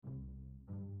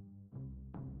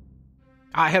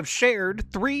I have shared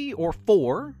 3 or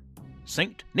 4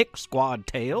 St. Nick Squad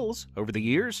tales over the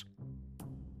years,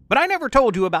 but I never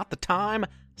told you about the time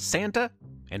Santa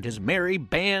and his merry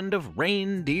band of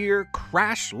reindeer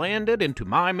crash-landed into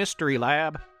my mystery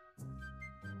lab.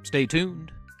 Stay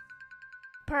tuned.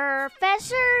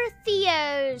 Professor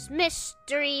Theo's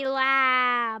Mystery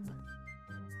Lab.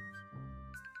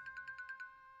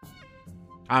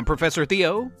 I'm Professor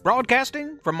Theo,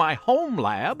 broadcasting from my home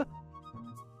lab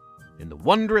in the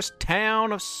wondrous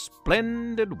town of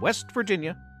splendid West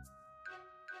Virginia.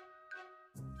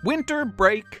 Winter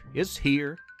break is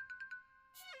here.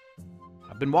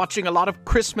 I've been watching a lot of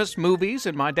Christmas movies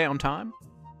in my downtime.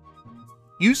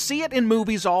 You see it in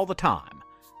movies all the time.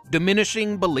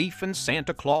 Diminishing belief in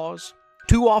Santa Claus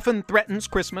too often threatens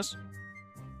Christmas,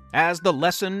 as the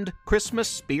lessened Christmas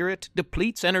spirit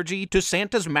depletes energy to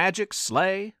Santa's magic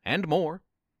sleigh and more.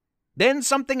 Then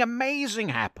something amazing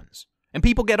happens, and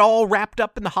people get all wrapped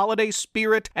up in the holiday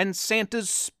spirit, and Santa's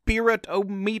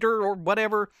spirit-o-meter or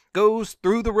whatever goes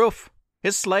through the roof.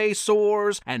 His sleigh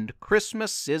soars, and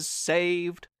Christmas is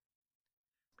saved.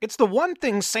 It's the one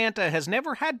thing Santa has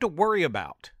never had to worry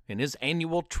about in his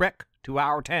annual trek to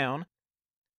our town.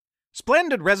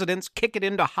 Splendid residents kick it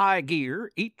into high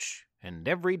gear each and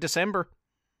every December.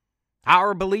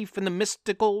 Our belief in the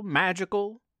mystical,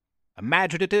 magical,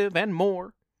 imaginative, and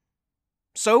more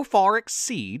so far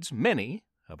exceeds many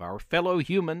of our fellow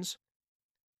humans.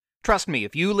 Trust me,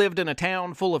 if you lived in a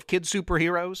town full of kid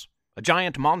superheroes, a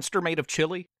giant monster made of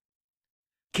chili,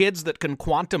 kids that can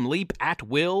quantum leap at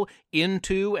will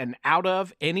into and out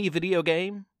of any video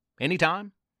game,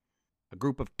 anytime, a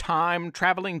group of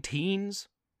time-traveling teens,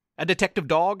 a detective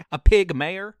dog, a pig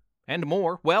mayor, and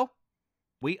more, well,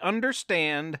 we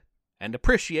understand and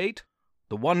appreciate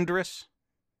the wondrous,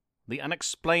 the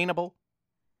unexplainable.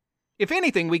 If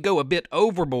anything, we go a bit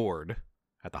overboard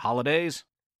at the holidays.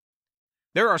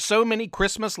 There are so many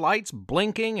Christmas lights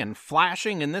blinking and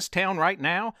flashing in this town right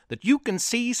now that you can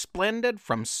see Splendid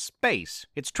from space.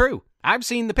 It's true. I've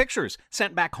seen the pictures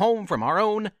sent back home from our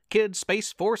own kid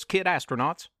Space Force kid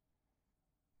astronauts.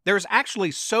 There's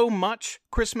actually so much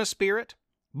Christmas spirit,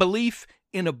 belief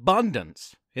in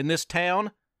abundance in this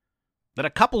town, that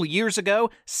a couple years ago,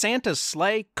 Santa's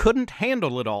sleigh couldn't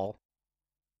handle it all.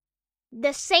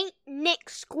 The St. Nick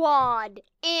Squad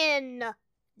in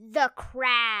the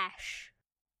crash.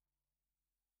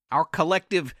 Our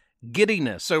collective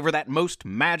giddiness over that most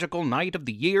magical night of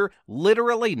the year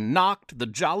literally knocked the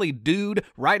jolly dude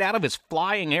right out of his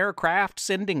flying aircraft,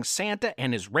 sending Santa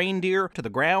and his reindeer to the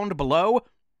ground below,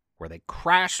 where they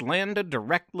crash-landed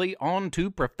directly onto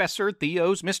Professor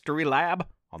Theo's Mystery Lab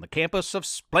on the campus of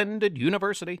Splendid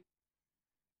University.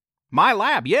 My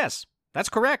lab, yes, that's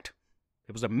correct.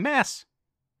 It was a mess.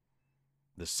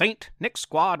 The St. Nick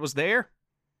Squad was there.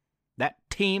 That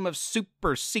team of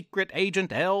super-secret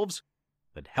agent elves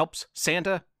that helps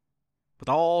Santa with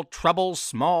all troubles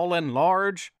small and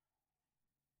large.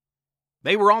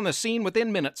 They were on the scene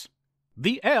within minutes.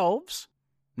 The elves,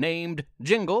 named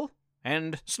Jingle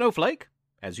and Snowflake,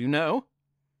 as you know.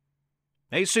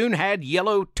 They soon had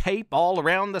yellow tape all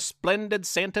around the splendid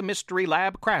Santa Mystery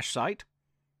Lab crash site.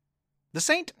 The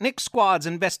St. Nick Squad's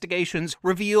investigations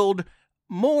revealed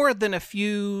more than a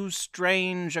few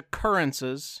strange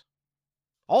occurrences.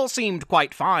 All seemed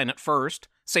quite fine at first.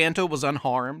 Santa was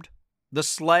unharmed. The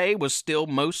sleigh was still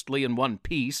mostly in one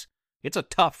piece. It's a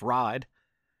tough ride.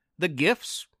 The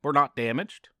gifts were not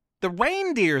damaged. The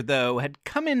reindeer, though, had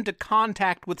come into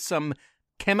contact with some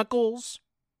chemicals,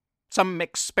 some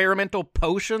experimental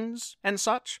potions and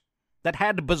such, that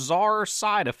had bizarre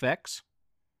side effects.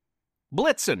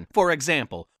 Blitzen, for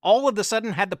example, all of a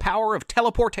sudden had the power of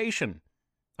teleportation,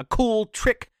 a cool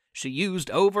trick she used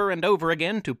over and over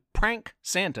again to prank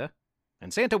Santa,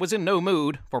 and Santa was in no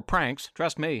mood for pranks,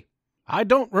 trust me. I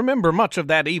don't remember much of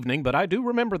that evening, but I do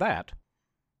remember that.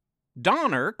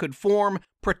 Donner could form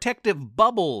protective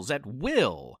bubbles at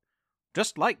will,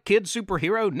 just like kid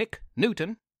superhero Nick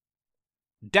Newton.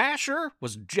 Dasher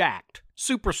was jacked,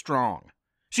 super strong.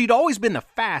 She'd always been the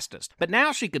fastest, but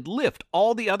now she could lift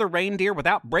all the other reindeer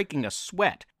without breaking a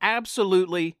sweat.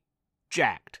 Absolutely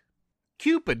jacked.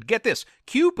 Cupid, get this,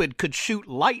 Cupid could shoot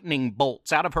lightning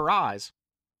bolts out of her eyes.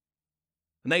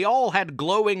 And they all had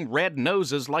glowing red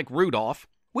noses like Rudolph,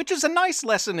 which is a nice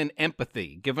lesson in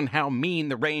empathy, given how mean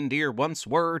the reindeer once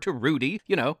were to Rudy,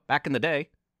 back in the day.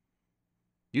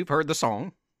 You've heard the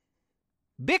song.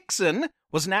 Vixen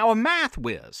was now a math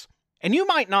whiz, and you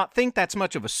might not think that's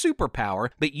much of a superpower,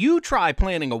 but you try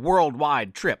planning a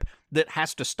worldwide trip that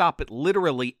has to stop at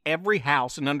literally every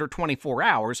house in under 24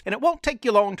 hours, and it won't take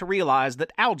you long to realize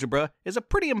that algebra is a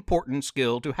pretty important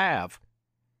skill to have.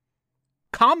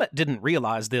 Comet didn't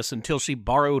realize this until she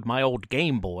borrowed my old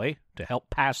Game Boy to help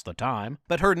pass the time,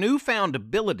 but her newfound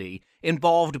ability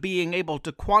involved being able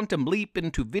to quantum leap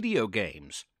into video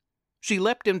games. She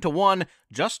leapt into one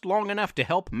just long enough to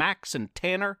help Max and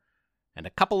Tanner and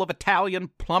a couple of Italian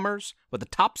plumbers with a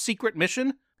top-secret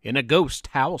mission in a ghost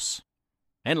house,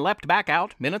 and leapt back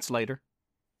out minutes later.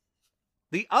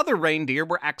 The other reindeer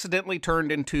were accidentally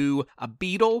turned into a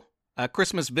beetle, a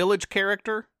Christmas Village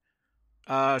character,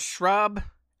 a shrub,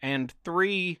 and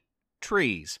 3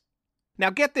 trees. Now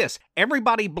get this,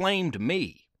 everybody blamed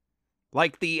me.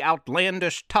 Like the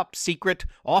outlandish, top-secret,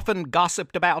 often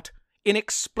gossiped about,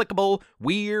 inexplicable,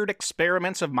 weird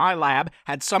experiments of my lab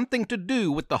had something to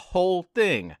do with the whole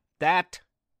thing. That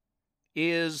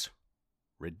is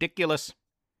ridiculous.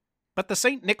 But the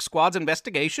St. Nick Squad's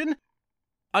investigation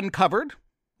uncovered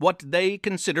what they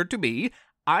considered to be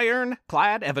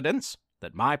ironclad evidence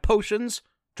that my potions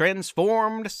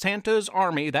transformed Santa's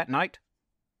army that night.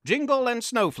 Jingle and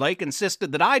Snowflake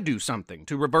insisted that I do something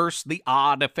to reverse the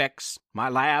odd effects my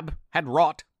lab had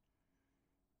wrought,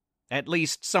 at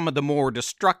least some of the more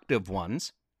destructive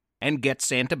ones, and get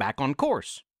Santa back on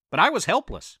course. But I was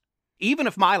helpless. Even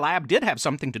if my lab did have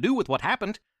something to do with what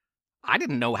happened, I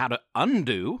didn't know how to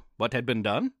undo what had been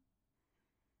done.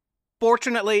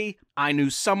 Fortunately, I knew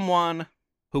someone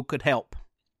who could help.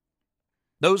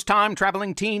 Those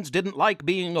time-traveling teens didn't like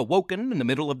being awoken in the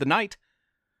middle of the night,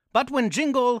 but when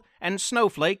Jingle and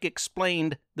Snowflake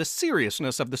explained the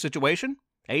seriousness of the situation,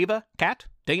 Ava, Kat,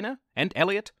 Dana, and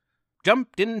Elliot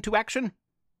jumped into action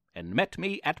and met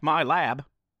me at my lab.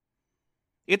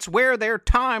 It's where their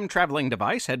time-traveling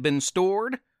device had been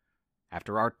stored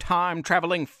after our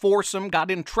time-traveling foursome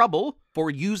got in trouble for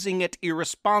using it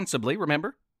irresponsibly,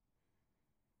 remember?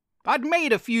 I'd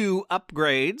made a few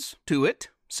upgrades to it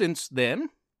since then.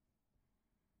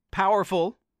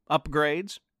 Powerful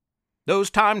upgrades.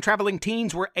 Those time-traveling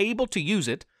teens were able to use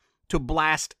it to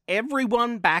blast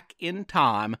everyone back in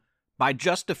time by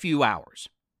just a few hours.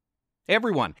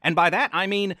 Everyone. And by that, I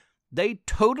mean they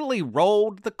totally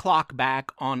rolled the clock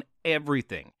back on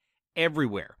everything,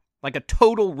 everywhere, like a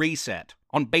total reset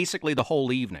on basically the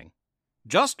whole evening.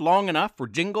 Just long enough for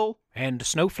Jingle and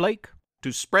Snowflake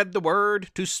to spread the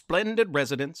word to splendid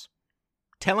residents,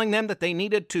 telling them that they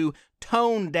needed to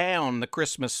tone down the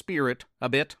Christmas spirit a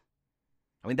bit.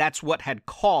 I mean, that's what had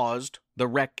caused the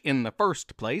wreck in the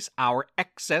first place, our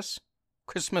excess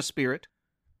Christmas spirit.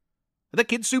 The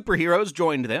kid superheroes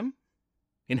joined them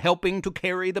in helping to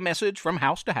carry the message from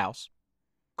house to house.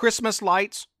 Christmas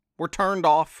lights were turned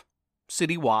off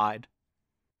citywide.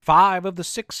 5 of the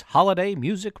 6 holiday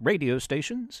music radio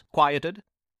stations quieted.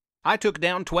 I took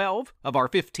down 12 of our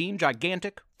 15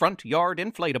 gigantic front yard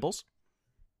inflatables.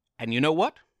 And you know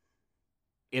what?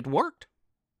 It worked.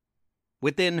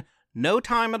 Within no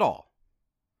time at all,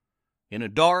 in a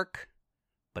dark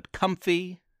but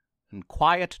comfy and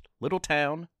quiet little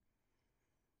town,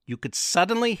 you could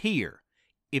suddenly hear,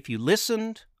 if you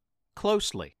listened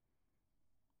closely,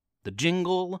 the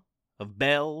jingle of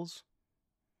bells,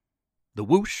 the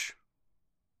whoosh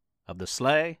of the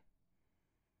sleigh,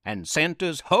 and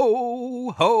Santa's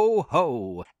ho, ho,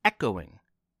 ho echoing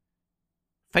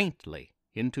faintly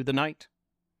into the night.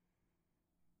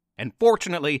 And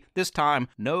fortunately, this time,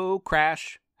 no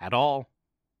crash at all.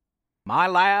 My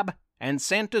lab and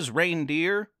Santa's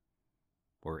reindeer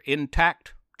were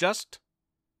intact, just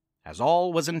as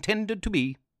all was intended to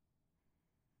be.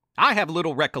 I have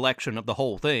little recollection of the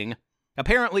whole thing.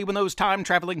 Apparently, when those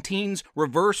time-traveling teens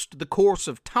reversed the course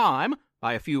of time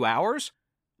by a few hours,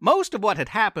 most of what had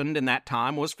happened in that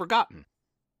time was forgotten.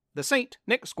 The St.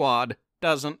 Nick Squad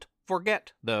doesn't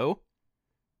forget, though,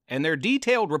 and their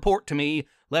detailed report to me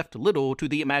left little to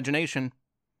the imagination.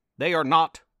 They are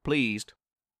not pleased.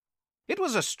 It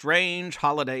was a strange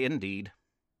holiday indeed.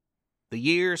 The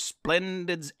year's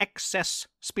splendid excess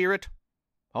spirit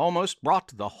almost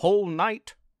brought the whole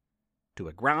night to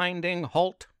a grinding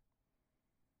halt.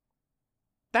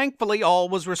 Thankfully, all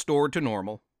was restored to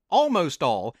normal. Almost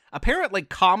all. Apparently,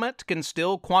 Comet can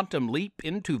still quantum leap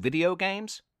into video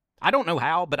games. I don't know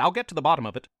how, but I'll get to the bottom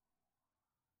of it.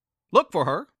 Look for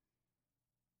her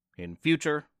in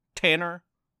future Tanner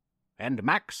and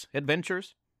Max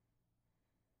adventures.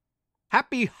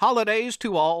 Happy holidays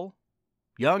to all,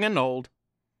 young and old.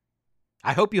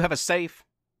 I hope you have a safe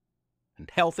and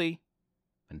healthy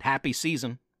and happy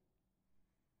season.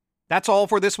 That's all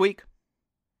for this week.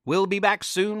 We'll be back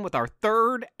soon with our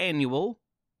 3rd annual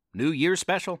New Year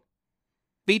special,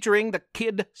 featuring the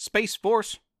Kid Space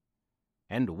Force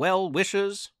and well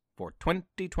wishes for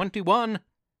 2021.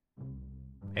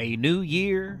 A new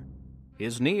year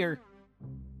is near.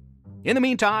 In the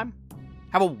meantime,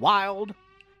 Have a wild,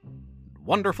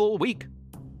 wonderful week.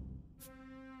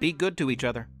 Be good to each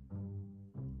other.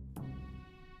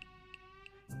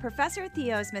 Professor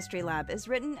Theo's Mystery Lab is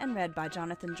written and read by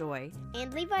Jonathan Joy.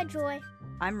 And Levi Joy.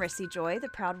 I'm Rissy Joy, the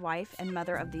proud wife and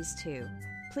mother of these two.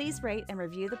 Please rate and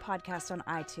review the podcast on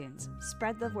iTunes.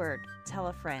 Spread the word. Tell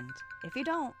a friend. If you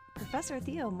don't, Professor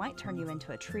Theo might turn you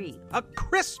into a tree. A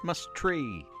Christmas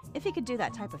tree! If he could do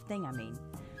that type of thing, I mean.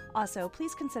 Also,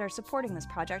 please consider supporting this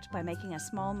project by making a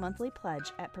small monthly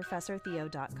pledge at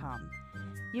ProfessorTheo.com.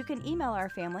 You can email our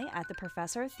family at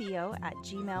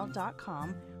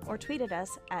theprofessortheo@gmail.com or tweet at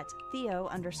us at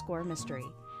Theo_mystery.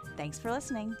 Thanks for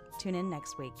listening. Tune in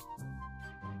next week.